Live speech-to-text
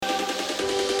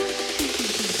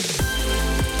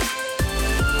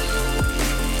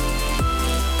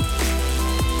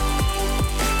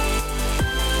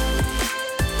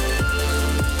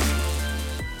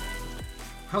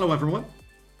Hello everyone,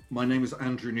 my name is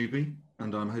Andrew Newby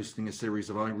and I'm hosting a series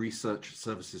of iResearch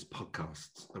Services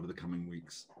podcasts over the coming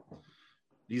weeks.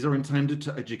 These are intended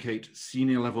to educate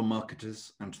senior level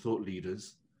marketers and thought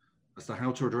leaders as to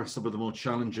how to address some of the more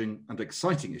challenging and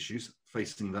exciting issues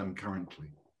facing them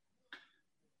currently.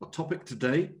 Our topic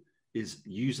today is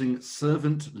using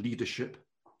servant leadership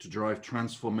to drive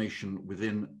transformation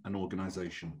within an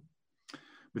organization.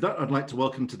 With that, I'd like to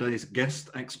welcome today's guest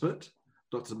expert,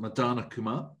 Dr. Madana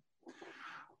Kumar.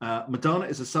 Madana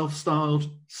is a self-styled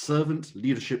servant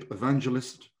leadership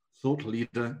evangelist, thought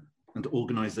leader, and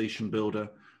organization builder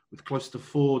with close to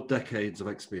 4 decades of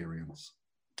experience.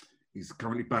 He's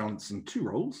currently balancing 2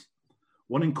 roles,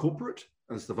 one in corporate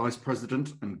as the Vice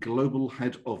President and Global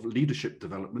Head of Leadership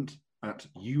Development at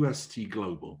UST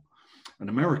Global, an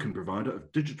American provider of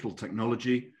digital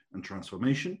technology and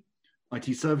transformation,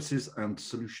 IT services and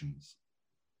solutions.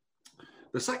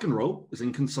 The second role is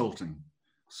in consulting,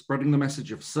 spreading the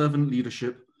message of servant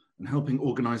leadership and helping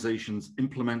organizations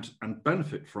implement and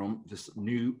benefit from this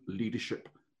new leadership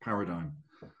paradigm.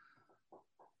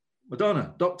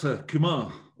 Madana, Dr.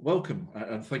 Kumar, welcome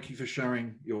and thank you for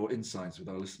sharing your insights with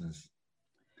our listeners.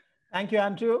 Thank you,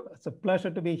 Andrew. It's a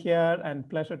pleasure to be here and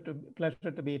pleasure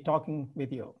to be talking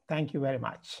with you. Thank you very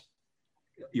much.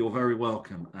 You're very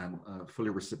welcome and fully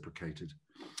reciprocated.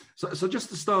 So just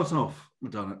to start off,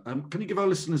 Madana, can you give our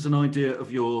listeners an idea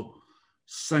of your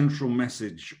central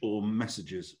message or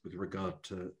messages with regard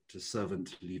to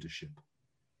servant leadership?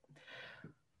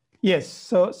 Yes,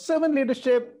 so servant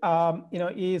leadership,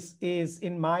 is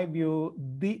in my view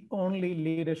the only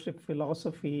leadership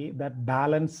philosophy that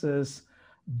balances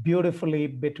beautifully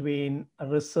between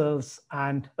results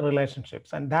and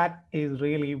relationships, and that is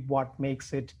really what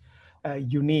makes it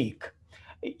unique.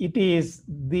 It is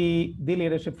the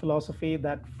leadership philosophy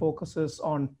that focuses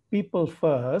on people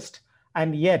first,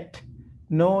 and yet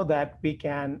know that we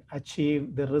can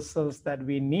achieve the results that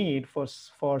we need for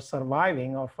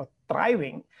surviving or for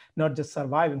thriving, not just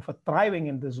surviving, for thriving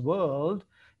in this world,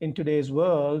 in today's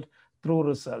world, through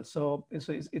results. So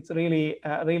it's really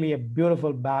a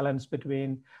beautiful balance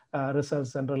between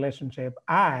results and relationship,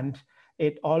 and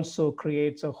it also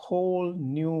creates a whole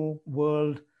new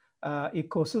world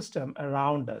ecosystem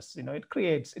around us. It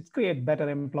creates better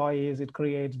employees, it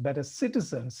creates better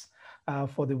citizens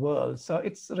for the world. So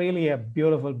it's really a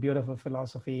beautiful, beautiful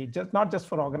philosophy, not just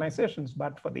for organizations,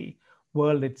 but for the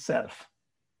world itself.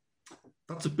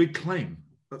 That's a big claim.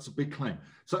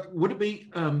 So would it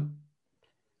be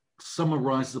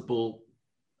summarizable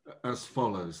as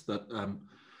follows, that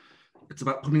it's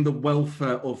about putting the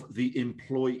welfare of the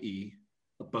employee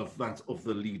above that of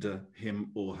the leader, him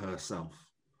or herself?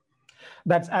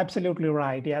 That's absolutely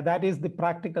right. Yeah, that is the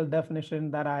practical definition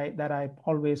that I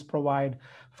always provide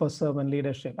for servant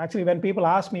leadership. Actually, when people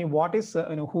ask me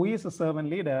who is a servant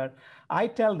leader, I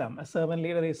tell them a servant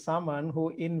leader is someone who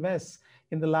invests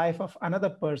in the life of another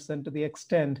person to the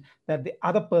extent that the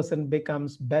other person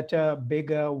becomes better,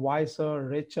 bigger, wiser,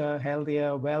 richer,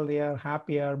 healthier, wealthier,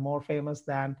 happier, more famous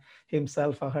than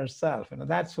himself or herself.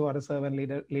 That's what a servant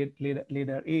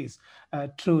leader is,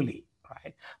 truly.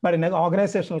 Right. But in an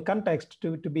organizational context,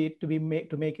 to make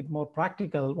it more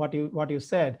practical, what you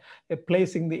said,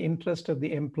 placing the interest of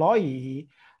the employee,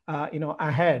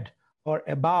 ahead or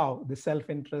above the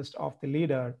self-interest of the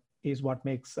leader is what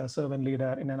makes a servant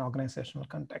leader in an organizational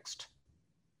context.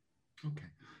 Okay.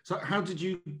 So how did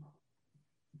you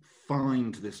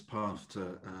find this path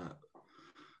to,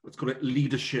 let's call it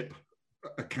leadership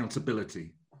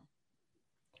accountability?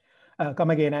 Come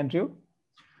again, Andrew.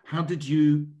 How did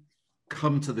you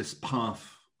come to this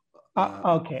path?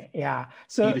 Okay, yeah.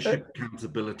 So leadership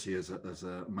accountability as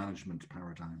a management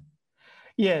paradigm.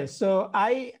 Yes, so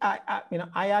I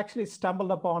actually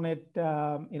stumbled upon it,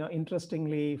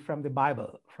 interestingly from the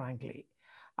Bible, frankly.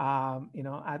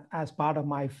 As part of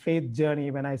my faith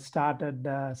journey, when I started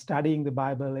studying the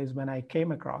Bible, is when I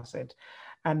came across it,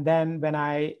 and then when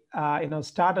I,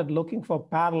 started looking for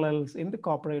parallels in the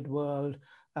corporate world.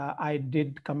 I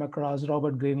did come across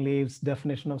Robert Greenleaf's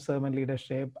definition of servant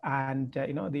leadership, and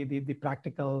the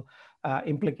practical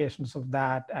implications of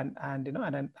that,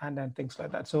 and things like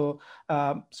that. So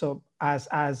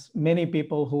as many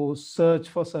people who search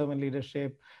for servant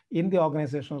leadership in the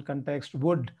organizational context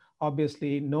would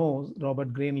obviously know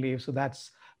Robert Greenleaf. So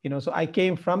that's so I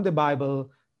came from the Bible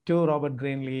to Robert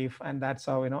Greenleaf, and that's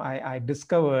how I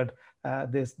discovered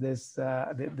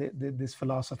this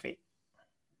philosophy.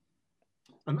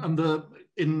 And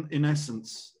in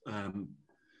essence,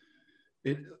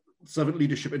 servant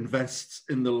leadership invests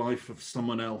in the life of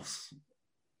someone else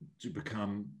to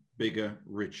become bigger,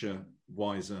 richer,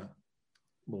 wiser,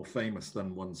 more famous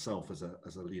than oneself as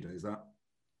a leader. Is that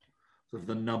sort of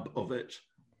the nub of it?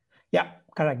 Yeah,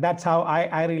 correct. That's how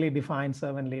I really define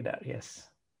servant leader. Yes.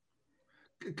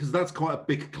 Because that's quite a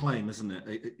big claim, isn't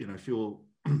it? You know, if you're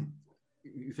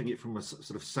you think it from a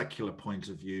sort of secular point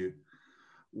of view,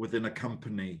 within a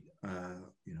company,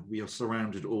 you know, we are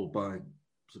surrounded all by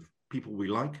sort of people we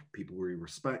like, people we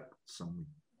respect, some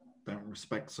we don't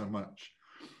respect so much.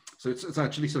 So it's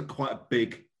actually sort of quite a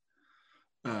big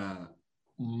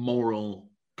moral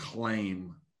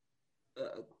claim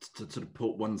to sort of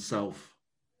put oneself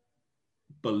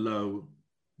below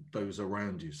those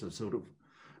around you. So sort of,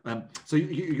 so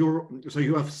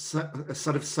you have a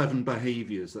set of 7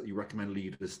 behaviors that you recommend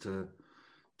leaders to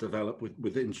develop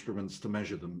with instruments to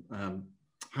measure them.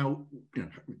 How, you know,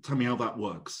 tell me how that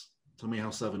works. Tell me how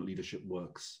servant leadership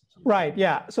works. Right.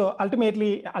 Yeah. So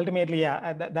ultimately,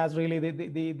 yeah, that's really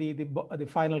the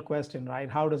final question, right?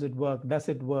 How does it work? Does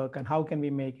it work? And how can we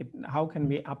make it? How can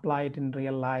we apply it in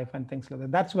real life and things like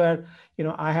that? That's where, you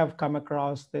know, I have come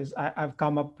across this. I've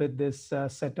come up with this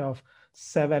set of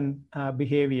 7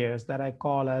 behaviors that I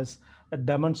call as a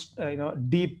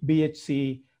deep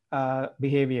BHC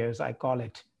behaviors. I call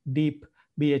it deep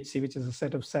BHC, which is a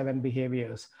set of 7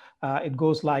 behaviors. It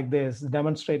goes like this: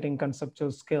 demonstrating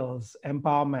conceptual skills,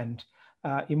 empowerment,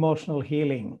 emotional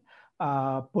healing,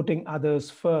 putting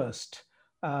others first,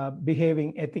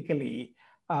 behaving ethically,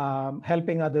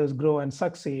 helping others grow and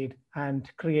succeed,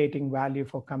 and creating value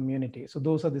for community. So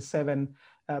those are the 7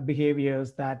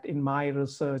 behaviors that in my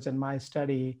research and my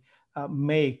study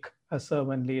make a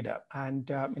servant leader. And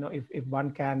you know, if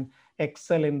one can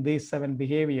excel in these 7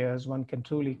 behaviors, one can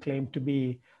truly claim to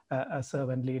be a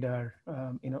servant leader,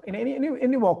 you know, in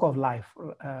any walk of life,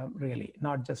 really,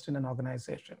 not just in an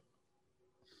organization.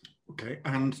 Okay,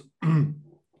 and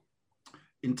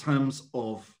in terms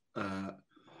of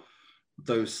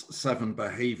those 7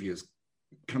 behaviors,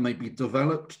 can they be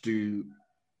developed? Do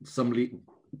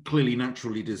clearly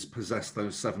natural leaders possess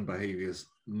those 7 behaviors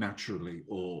naturally,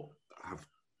 or have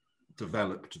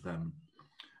developed them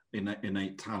in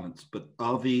innate talents? But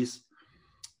are these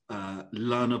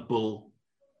learnable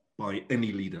by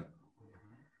any leader?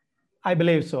 I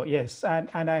believe so, yes. And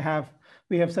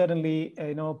we have certainly,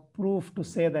 you know, proof to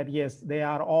say that, yes, they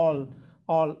are all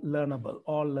learnable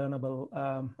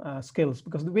skills.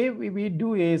 Because the way we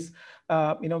do is,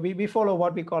 you know, we follow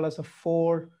what we call as a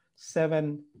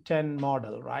 4-7-10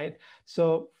 model, right?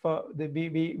 So for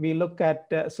we look at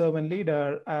servant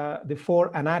leader, the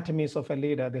 4 anatomies of a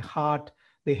leader: the heart,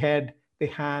 the head, the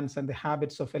hands, and the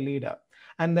habits of a leader.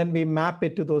 And then we map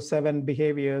it to those 7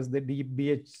 behaviors, the deep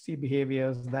BHC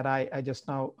behaviors that I just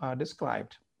now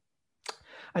described.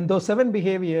 And those 7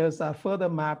 behaviors are further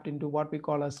mapped into what we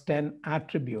call as 10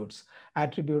 attributes.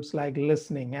 Attributes like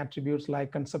listening, attributes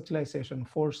like conceptualization,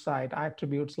 foresight,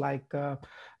 attributes like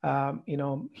you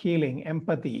know, healing,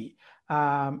 empathy,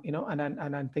 you know,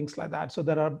 and things like that. So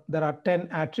there are 10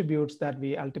 attributes that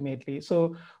we ultimately,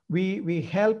 so we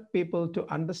help people to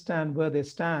understand where they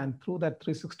stand through that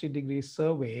 360-degree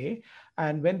survey.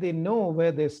 And when they know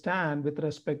where they stand with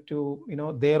respect to, you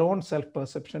know, their own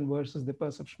self-perception versus the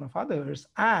perception of others,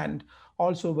 and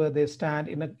also where they stand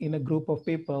in a group of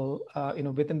people, you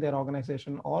know, within their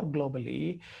organization or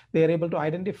globally, they are able to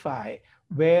identify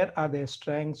where are their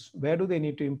strengths, where do they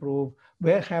need to improve,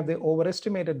 where have they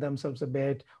overestimated themselves a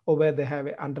bit, or where they have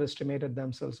underestimated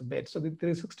themselves a bit. So the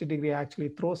 360-degree actually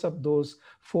throws up those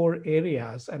 4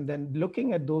 areas, and then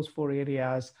looking at those 4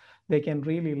 areas, they can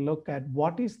really look at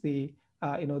what is the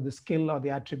you know, the skill or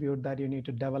the attribute that you need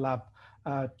to develop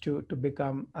to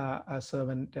become a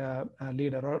servant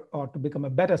leader, or to become a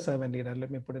better servant leader.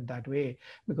 Let me put it that way,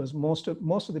 because most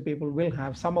of the people will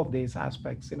have some of these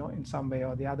aspects, you know, in some way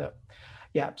or the other.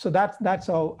 Yeah, so that's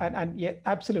how, and yeah,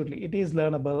 absolutely, it is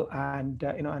learnable, and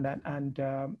you know, and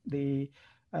the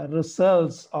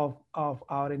results of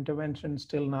our interventions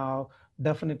till now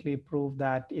definitely prove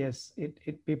that, yes,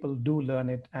 people do learn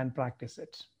it and practice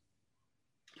it.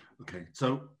 Okay,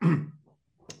 so in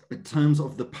terms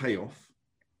of the payoff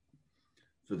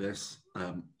for this,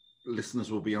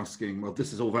 listeners will be asking, well,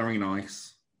 this is all very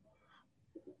nice,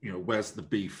 you know, where's the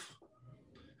beef?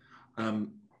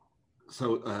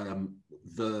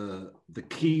 The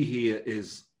key here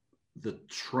is the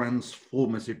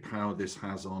transformative power this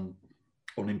has on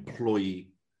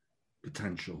employee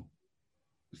potential.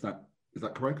 Is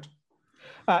that correct?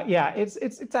 Yeah,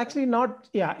 it's actually not,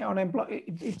 yeah, on employee,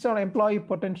 it's on employee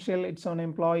potential, it's on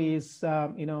employees,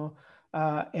 you know,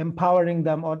 empowering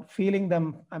them or feeling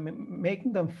them, I mean,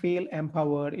 making them feel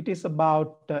empowered. It is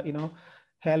about, you know,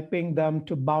 helping them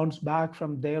to bounce back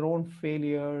from their own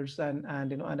failures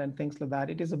and you know, and things like that.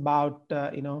 It is about,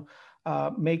 you know,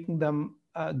 making them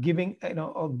giving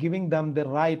them the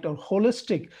right or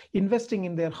holistic, investing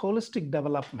in their holistic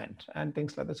development and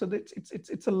things like that. So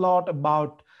it's a lot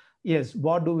about, yes,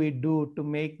 what do we do to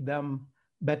make them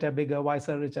better, bigger,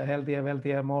 wiser, richer, healthier,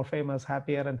 wealthier, more famous,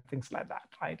 happier, and things like that,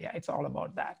 right? Yeah, it's all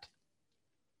about that.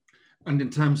 And in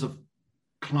terms of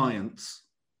clients,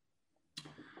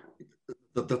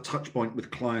 the touch point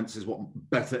with clients is what?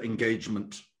 Better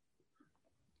engagement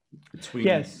between.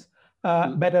 Yes.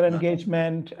 Better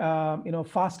engagement,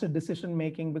 faster decision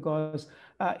making, because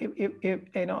if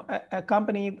a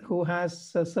company who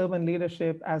has servant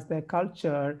leadership as their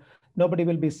culture, nobody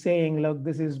will be saying, look,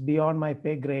 this is beyond my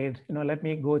pay grade, let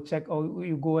me go check, or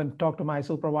you go and talk to my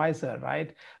supervisor,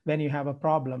 right, when you have a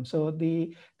problem. So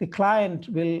the client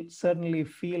will certainly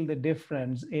feel the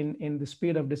difference in the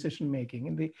speed of decision making,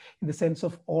 in the sense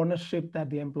of ownership that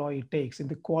the employee takes, in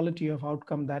the quality of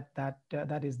outcome that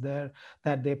is there,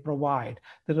 that they provide,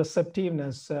 the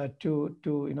receptiveness to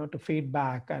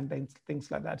feedback and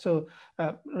things like that. So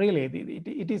really,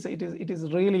 it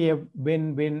is really a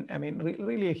win-win. I mean,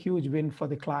 really a huge win for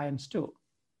the clients too.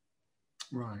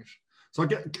 Right. So I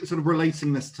get sort of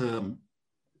relating this to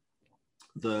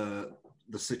the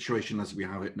situation as we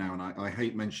have it now, and I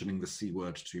hate mentioning the C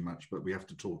word too much, but we have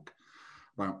to talk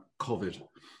about COVID.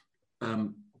 I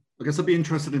guess I'd be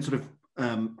interested in sort of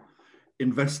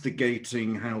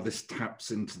investigating how this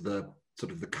taps into the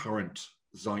sort of the current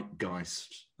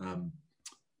zeitgeist.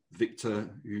 Victor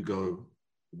Hugo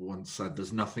once said,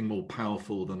 "There's nothing more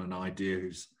powerful than an idea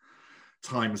whose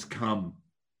time has come."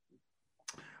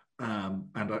 And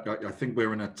I think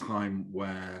we're in a time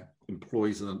where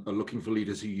employees are looking for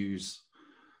leaders who use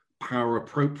power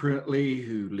appropriately,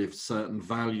 who live certain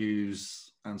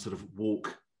values, and sort of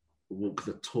walk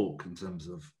the talk in terms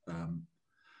of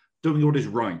doing what is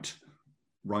right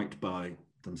by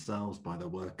themselves, by their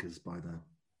workers, by their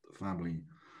family,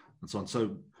 and so on.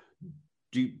 So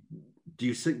do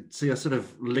you see a sort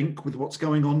of link with what's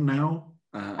going on now,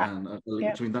 and a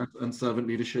link between that and servant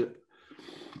leadership?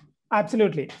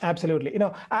 Absolutely.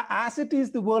 As it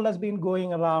is, the world has been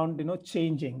going around,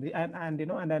 changing,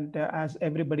 and as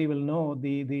everybody will know,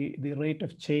 the rate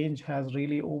of change has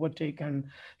really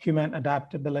overtaken human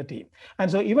adaptability.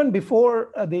 And so even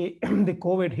before the the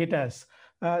COVID hit us,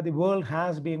 the world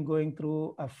has been going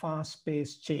through a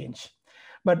fast-paced change.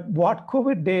 But what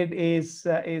COVID did is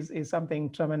something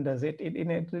tremendous. It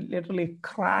literally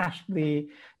crashed the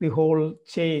whole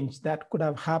change that could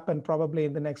have happened probably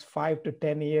in the next 5 to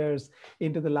 10 years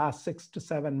into the last 6 to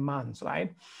 7 months,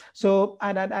 right? So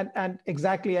and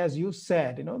exactly as you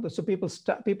said, so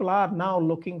people are now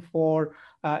looking for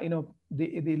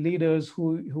the leaders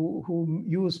who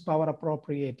use power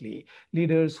appropriately,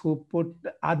 leaders who put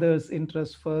others'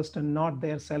 interests first and not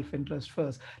their self-interest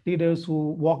first, leaders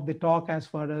who walk the talk as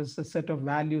far as a set of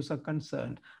values are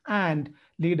concerned, and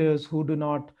leaders who do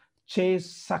not chase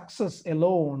success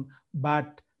alone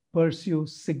but pursue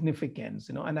significance.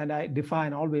 And I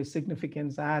define always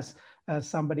significance as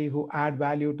somebody who add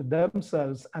value to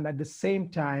themselves and at the same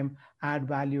time add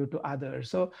value to others.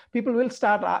 So people will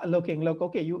start looking,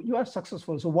 okay, you are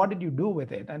successful, so what did you do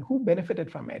with it, and who benefited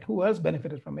from it, who else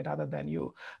benefited from it other than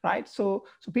you, right? So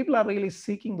people are really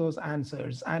seeking those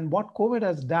answers. And what COVID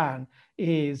has done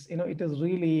is, it has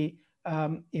really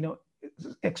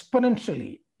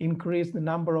exponentially increase the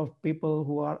number of people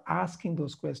who are asking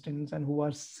those questions and who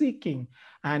are seeking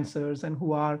answers and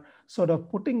who are sort of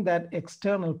putting that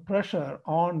external pressure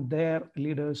on their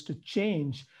leaders to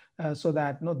change so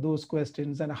that those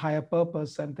questions and a higher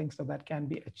purpose and things like that can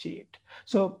be achieved.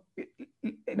 So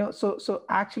so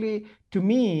actually, to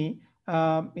me,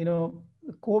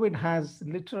 COVID has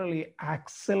literally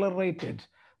accelerated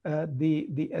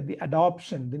the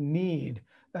adoption, the need,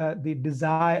 the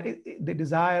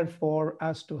desire for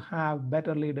us to have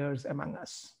better leaders among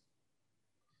us.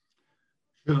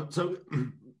 Sure. So,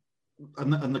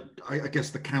 I guess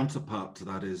the counterpart to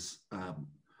that is,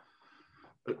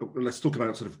 let's talk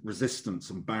about sort of resistance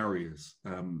and barriers.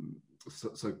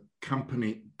 So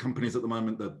companies at the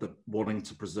moment, they're wanting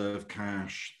to preserve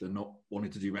cash. They're not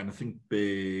wanting to do anything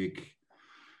big.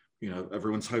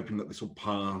 Everyone's hoping that this will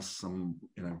pass.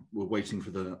 We're waiting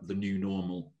for the new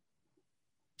normal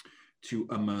to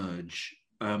emerge.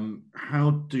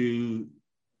 How do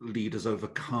leaders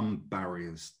overcome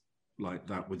barriers like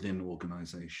that within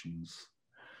organizations?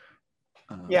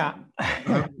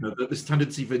 This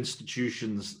tendency for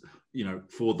institutions,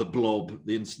 for the blob,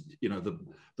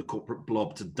 the corporate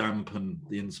blob to dampen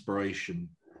the inspiration.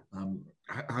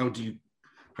 How do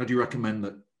you recommend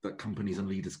that companies and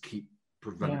leaders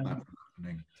prevent that from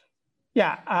happening?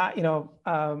 Yeah,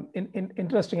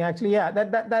 interesting actually. Yeah,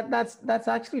 that's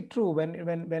actually true.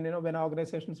 When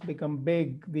organizations become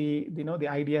big, the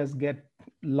ideas get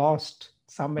lost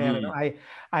somewhere. Mm.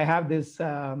 I have this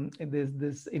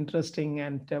interesting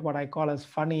and what I call as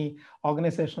funny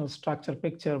organizational structure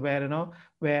picture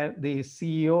where the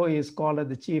CEO is called as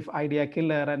the chief idea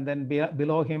killer, and then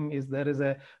below him there is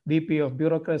a VP of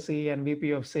bureaucracy and VP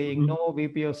of saying Mhm. no,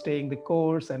 VP of staying the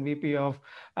course, and VP of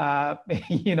uh,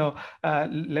 you know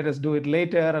let us do it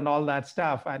later and all that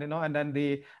stuff. And and then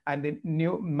the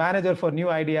new manager for new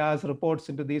ideas reports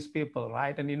into these people,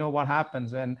 right? And you know what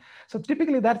happens when. So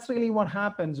typically that's really what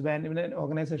happens when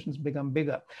organizations become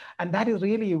bigger. And that is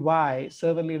really why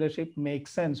servant leadership makes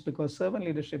sense, because servant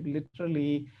leadership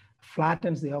literally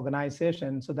flattens the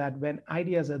organization, so that when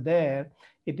ideas are there,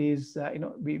 it is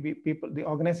we people, the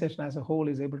organization as a whole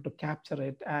is able to capture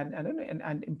it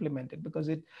and implement it, because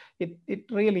it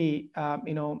really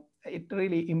it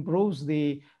really improves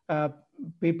the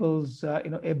people's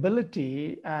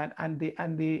ability and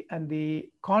the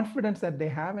confidence that they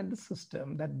have in the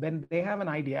system, that when they have an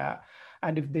idea,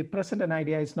 and if they present an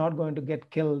idea, it's not going to get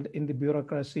killed in the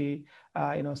bureaucracy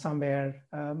somewhere,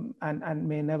 and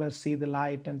may never see the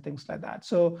light and things like that.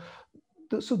 So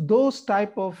those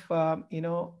type of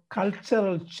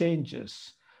cultural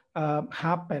changes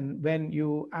happen when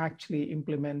you actually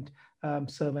implement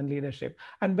servant leadership.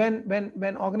 And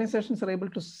when organizations are able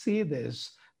to see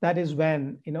this, that is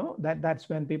when that's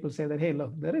when people say that, hey,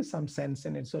 look, there is some sense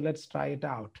in it, so let's try it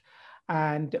out.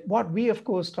 And what we of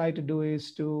course try to do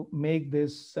is to make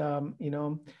this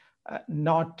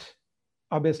not,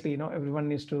 obviously everyone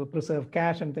needs to preserve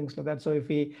cash and things like that. So if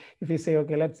we say,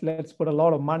 okay, let's put a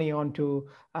lot of money onto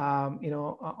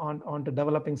onto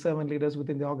developing servant leaders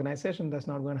within the organization, that's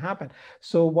not going to happen.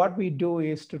 So what we do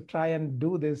is to try and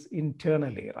do this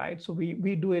internally, right? So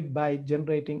we do it by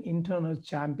generating internal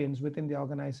champions within the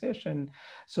organization.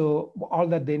 So all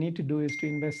that they need to do is to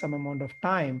invest some amount of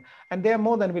time, and they are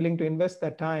more than willing to invest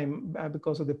that time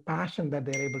because of the passion that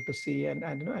they're able to see, and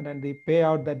the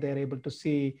payout that they're able to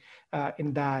see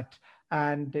in that.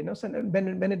 And so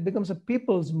when it becomes a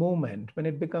people's movement, when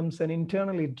it becomes an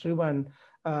internally driven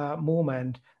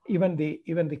movement, even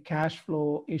the cash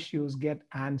flow issues get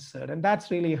answered. And that's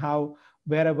really how,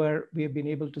 wherever we have been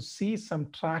able to see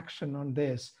some traction on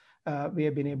this, we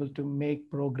have been able to make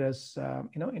progress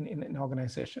in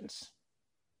organizations.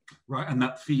 Right, and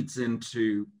that feeds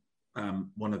into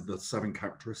one of the 7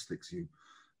 characteristics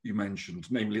you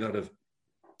mentioned, namely that of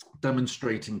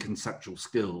demonstrating conceptual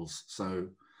skills. So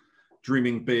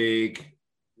dreaming big,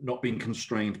 not being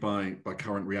constrained by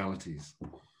current realities.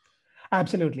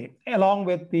 Absolutely. Along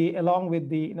with the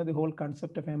the whole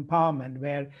concept of empowerment,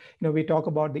 where we talk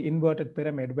about the inverted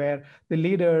pyramid, where the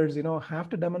leaders have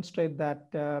to demonstrate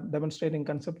that demonstrating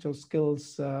conceptual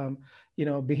skills,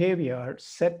 behavior,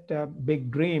 set big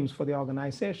dreams for the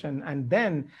organization, and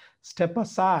then step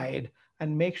aside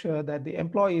and make sure that the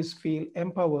employees feel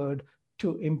empowered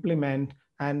to implement,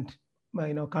 and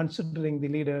considering the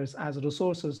leaders as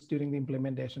resources during the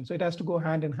implementation. So it has to go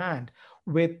hand in hand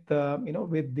with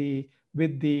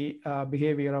with the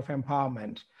behavior of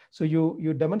empowerment. So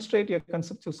you demonstrate your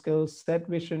conceptual skills, set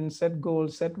vision, set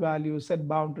goals, set values, set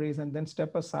boundaries, and then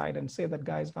step aside and say that,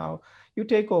 guys, now you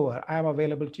take over. I am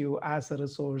available to you as a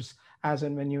resource, as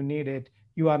and when you need it.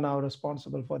 You are now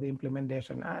responsible for the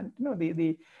implementation. And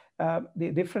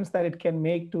the difference that it can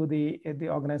make to the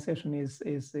organization is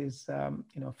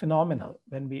phenomenal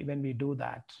when we do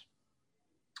that.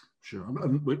 Sure,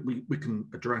 we can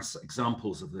address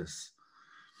examples of this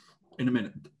in a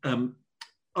minute.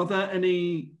 Are there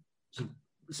any sort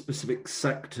of specific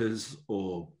sectors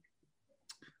or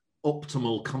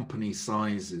optimal company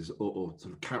sizes or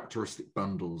sort of characteristic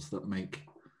bundles that make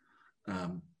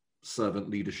servant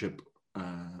leadership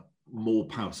more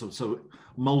powerful? So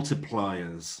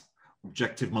multipliers,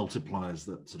 objective multipliers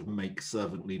that sort of make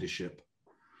servant leadership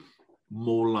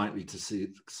more likely to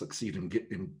succeed in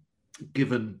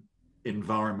given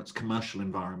environments, commercial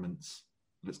environments.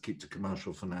 Let's keep to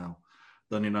commercial for now,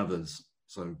 than in others.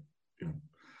 So,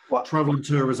 travel and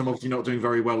tourism obviously not doing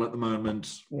very well at the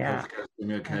moment. Yeah. Healthcare's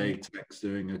doing okay, tech's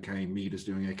doing okay, media's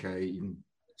doing okay, even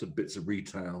to bits of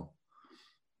retail.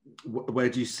 Where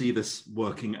do you see this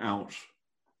working out,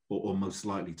 or most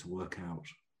likely to work out?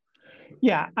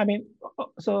 Yeah, I mean,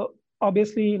 so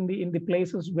obviously in the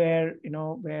places where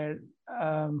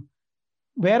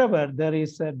wherever there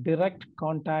is a direct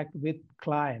contact with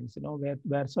clients,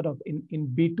 where sort of in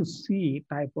B2C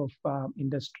type of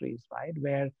industries, right,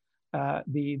 where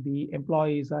the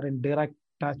employees are in direct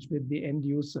touch with the end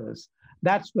users,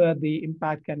 that's where the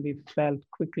impact can be felt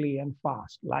quickly and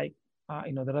fast. Like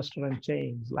the restaurant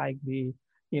chains, like the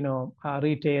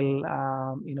retail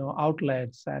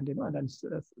outlets, and and then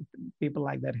people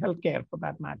like that, healthcare for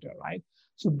that matter, right?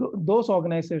 So those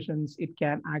organizations, it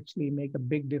can actually make a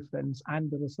big difference,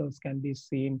 and the results can be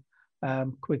seen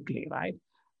quickly, right?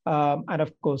 And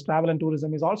of course, travel and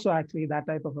tourism is also actually that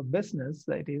type of a business.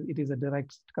 It is a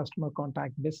direct customer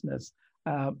contact business.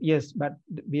 Yes, but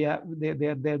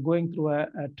they're going through a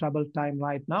troubled time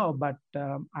right now. But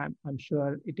I'm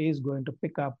sure it is going to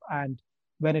pick up, and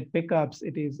when it picks up,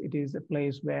 it is a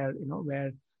place where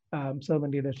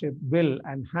servant leadership will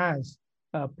and has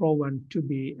proven to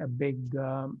be a big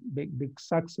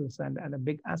success, and a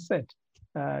big asset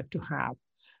to have.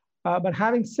 But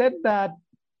having said that,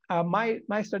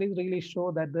 my studies really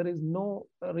show that there is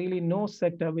really no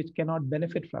sector which cannot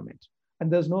benefit from it,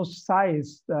 and there's no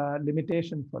size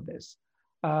limitation for this.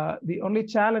 The only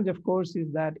challenge, of course, is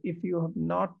that if you have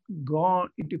not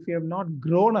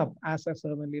grown up as a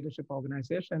servant leadership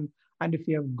organization, and if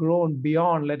you have grown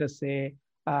beyond, let us say,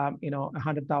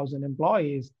 100,000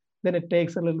 employees, then it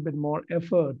takes a little bit more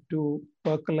effort to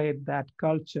percolate that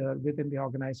culture within the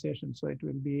organization. So it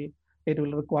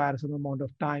will require some amount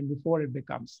of time before it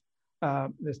becomes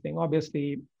this thing.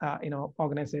 Obviously,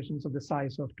 organizations of the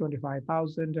size of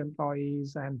 25,000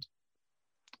 employees, and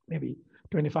maybe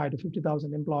 25 to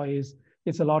 50,000 employees,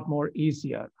 it's a lot more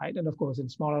easier, right? And of course, in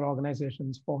smaller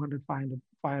organizations, 400,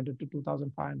 500 to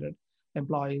 2,500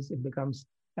 employees, it becomes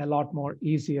a lot more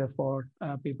easier for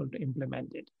people to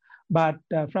implement it. But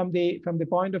from the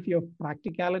point of view of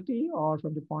practicality, or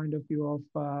from the point of view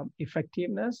of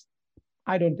effectiveness,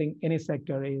 I don't think any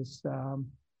sector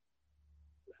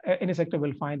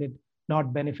will find it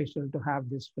not beneficial to have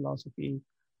this philosophy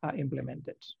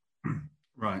implemented.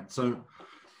 Right. So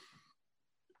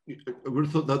I would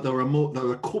have thought that there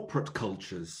are corporate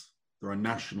cultures, there are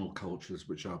national cultures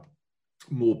which are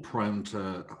more prone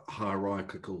to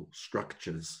hierarchical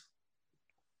structures.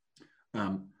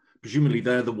 Presumably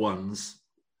they're the ones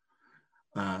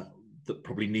that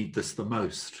probably need this the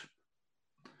most.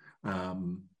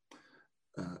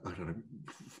 I don't know,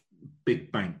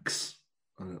 big banks,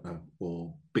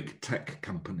 or big tech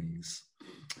companies.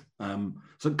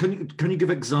 So can you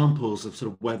give examples of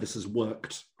sort of where this has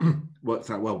worked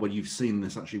out well, where you've seen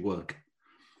this actually work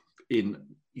in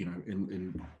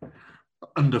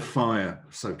under fire,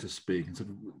 so to speak, and sort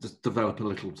of just develop a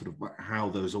little sort of how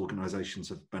those organizations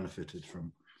have benefited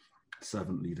from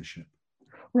servant leadership?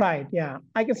 Right. Yeah,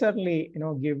 I can certainly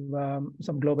give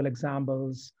some global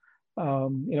examples.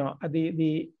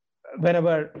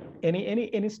 Whenever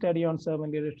any study on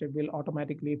servant leadership will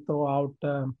automatically throw out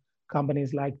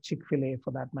companies like Chick-fil-A,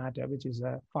 for that matter, which is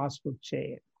a fast food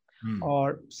chain,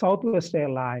 or Southwest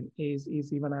Airline is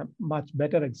even a much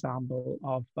better example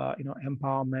of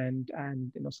empowerment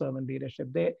and servant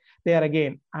leadership. They are,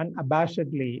 again,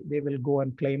 unabashedly, they will go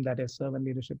and claim that a servant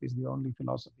leadership is the only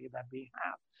philosophy that we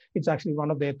have. It's actually one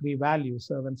of their three values.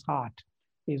 Servant's heart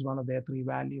is one of their three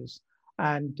values.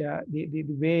 And the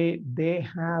way they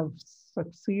have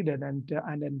succeeded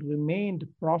and remained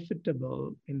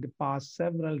profitable in the past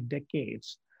several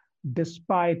decades,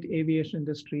 despite aviation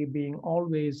industry being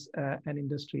always an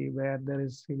industry where there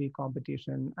is heavy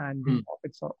competition and the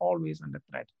profits are always under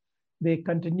threat, they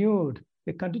continued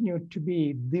to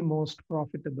be the most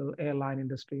profitable airline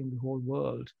industry in the whole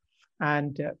world.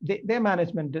 And their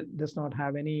management does not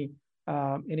have any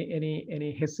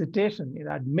hesitation in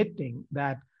admitting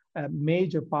that a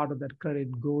major part of that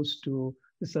credit goes to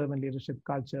the servant leadership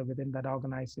culture within that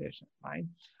organization, right?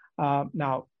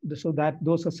 Now, so that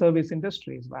those are service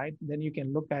industries, right? Then you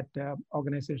can look at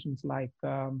organizations like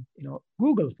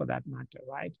Google, for that matter,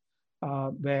 right?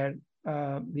 Where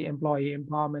the employee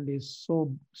empowerment is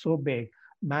so big,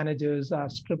 managers are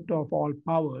stripped of all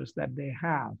powers that they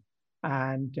have.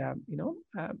 And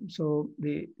so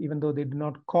even though they do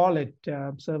not call it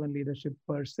servant leadership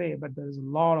per se, but there is a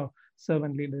lot of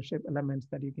servant leadership elements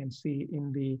that you can see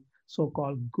in the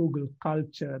so-called Google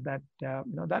culture that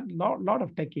that lot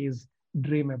of techies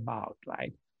dream about,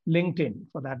 right? LinkedIn,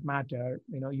 for that matter,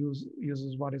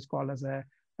 uses what is called as a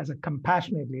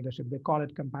compassionate leadership. They call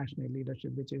it compassionate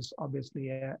leadership, which is obviously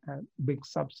a big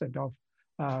subset of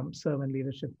servant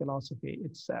leadership philosophy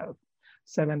itself.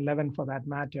 7-Eleven, for that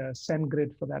matter,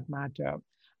 SendGrid, for that matter.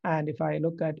 And if I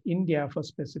look at India for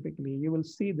specifically, you will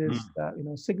see this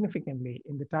significantly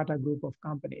in the Tata group of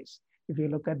companies. If you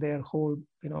look at their whole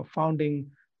founding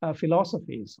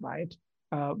philosophies, right,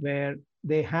 where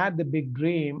they had the big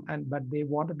dream, but they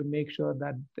wanted to make sure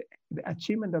that the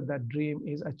achievement of that dream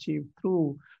is achieved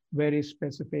through very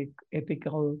specific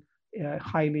ethical,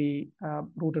 highly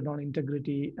rooted on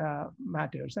integrity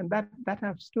matters, and that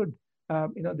have stood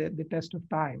the test of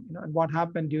time. And what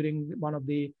happened during one of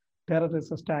the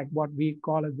terrorist attack, what we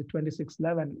call as the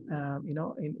 2611,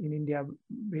 in India,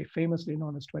 famously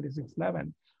known as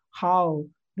 2611, how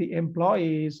the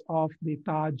employees of the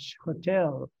Taj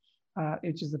Hotel,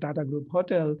 which is the Tata Group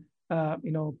hotel,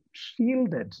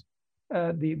 shielded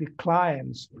the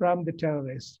clients from the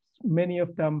terrorists, many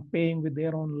of them paying with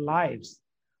their own lives.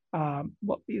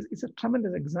 It's a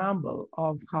tremendous example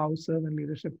of how servant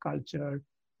leadership culture,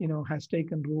 has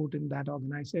taken root in that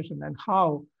organization, and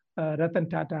how Ratan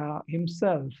Tata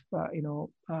himself,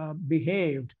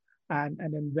 behaved and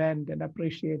then went and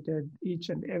appreciated each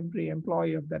and every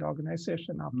employee of that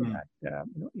organization after that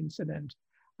incident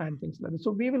and things like that.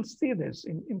 So we will see this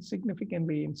in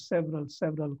significantly in several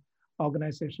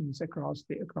organizations across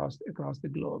the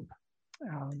globe.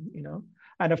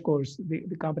 And of course,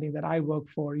 the company that I work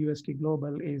for, UST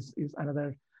Global, is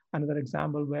another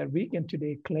example where we can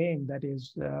today claim that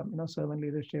is, servant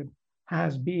leadership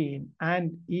has been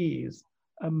and is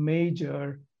a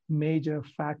major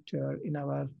factor in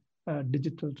our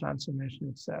digital transformation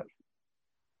itself.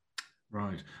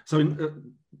 Right. So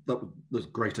those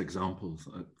great examples.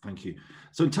 Thank you.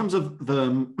 So in terms of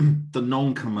the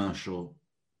non-commercial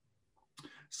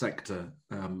sector,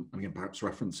 again, perhaps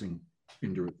referencing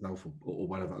India itself or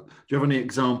whatever, do you have any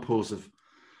examples of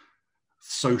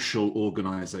social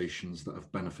organizations that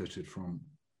have benefited from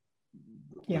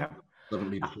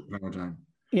servant leadership paradigm?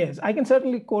 Yes, I can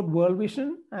certainly quote World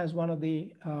Vision as one of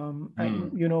the,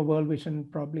 World Vision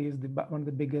probably is one of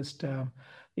the biggest, the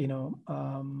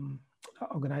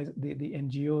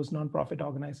NGOs, nonprofit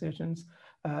organizations.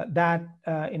 That,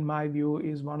 in my view,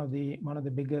 is one of the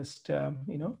biggest,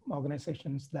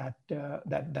 organizations that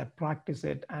practice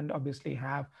it and obviously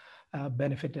have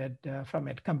benefited from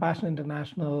it. Compassion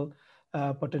International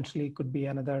potentially could be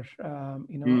another,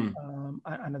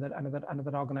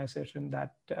 another organization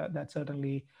that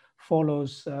certainly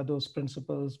follows those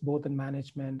principles both in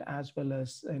management as well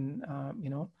as in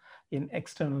in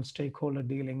external stakeholder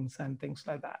dealings and things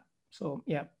like that. So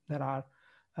yeah, there are,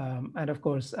 and of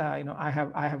course,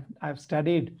 I've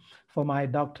studied for my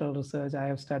doctoral research. I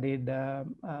have studied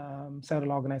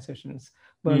several organizations.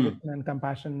 World Vision and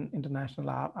Compassion International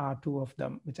are two of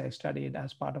them, which I studied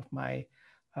as part of my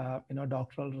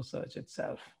doctoral research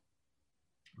itself.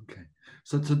 Okay,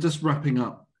 so just wrapping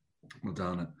up,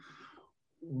 Madana,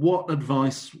 what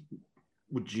advice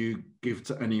would you give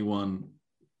to anyone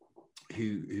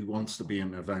who wants to be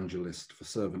an evangelist for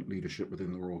servant leadership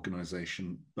within their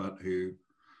organization, but who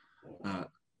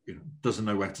doesn't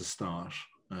know where to start?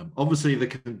 Obviously, they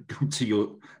can come to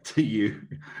you,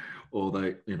 or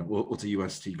they or to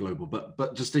UST Global,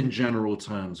 but just in general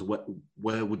terms,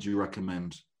 where would you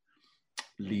recommend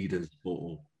leaders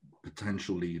or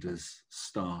potential leaders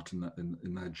start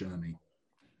in their journey?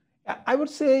 I would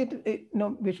say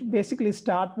we should basically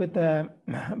start with a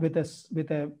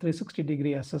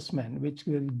 360-degree assessment, which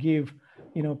will give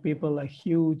people a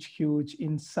huge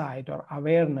insight or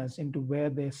awareness into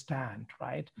where they stand,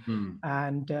 right?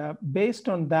 And based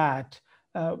on that,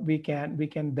 we can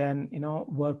then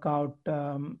work out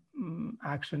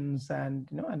actions and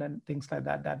and then things like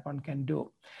that one can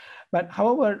do. But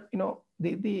however,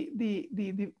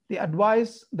 the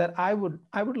advice that I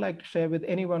would like to share with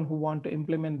anyone who want to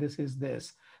implement this is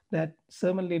this: that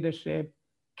servant leadership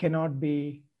cannot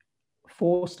be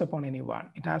forced upon anyone.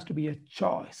 It has to be a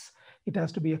choice. It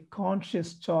has to be a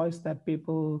conscious choice that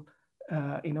people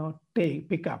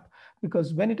pick up,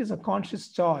 because when it is a conscious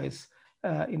choice,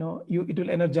 it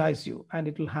will energize you and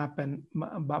it will happen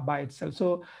by itself.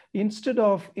 So instead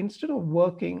of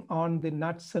working on the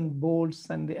nuts and bolts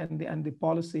and the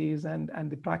policies and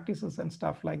the practices and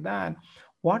stuff like that,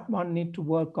 what one need to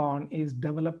work on is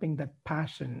developing that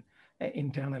passion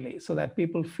internally, so that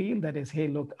people feel that is, hey,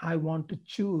 look, I want to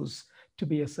choose to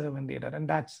be a servant leader. And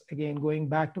that's, again, going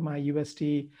back to my UST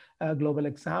Global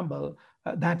example.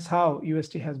 That's how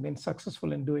UST has been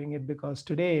successful in doing it, because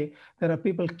today there are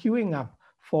people queuing up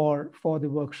for the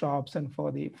workshops and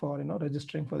for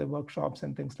registering for the workshops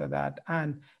and things like that,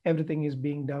 and everything is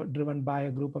being driven by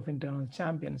a group of internal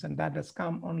champions, and that has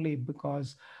come only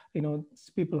because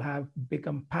people have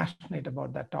become passionate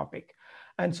about that topic.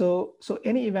 And so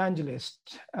any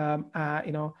evangelist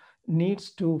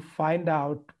needs to find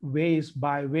out ways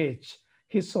by which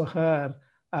his or her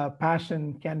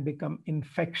passion can become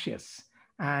infectious,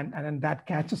 and that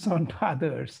catches on to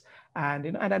others. And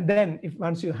then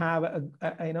once you have a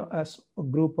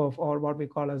group of, or what we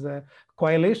call as a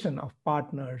coalition of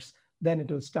partners, then it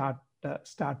will start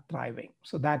thriving.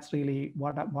 So that's really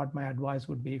what my advice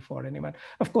would be for anyone.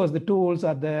 Of course, the tools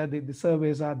are there, the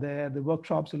surveys are there, the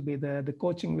workshops will be there, the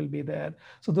coaching will be there.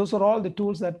 So those are all the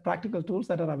tools, practical tools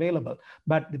that are available.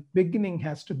 But the beginning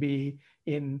has to be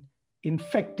in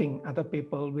infecting other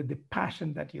people with the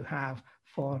passion that you have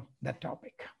for that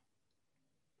topic.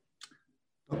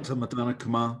 Dr. Madana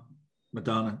Kumar,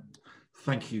 Madana,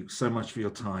 thank you so much for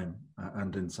your time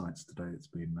and insights today. It's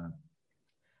been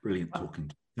brilliant talking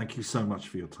to you. Thank you so much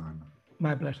for your time.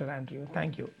 My pleasure, Andrew.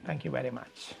 Thank you. Thank you very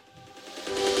much.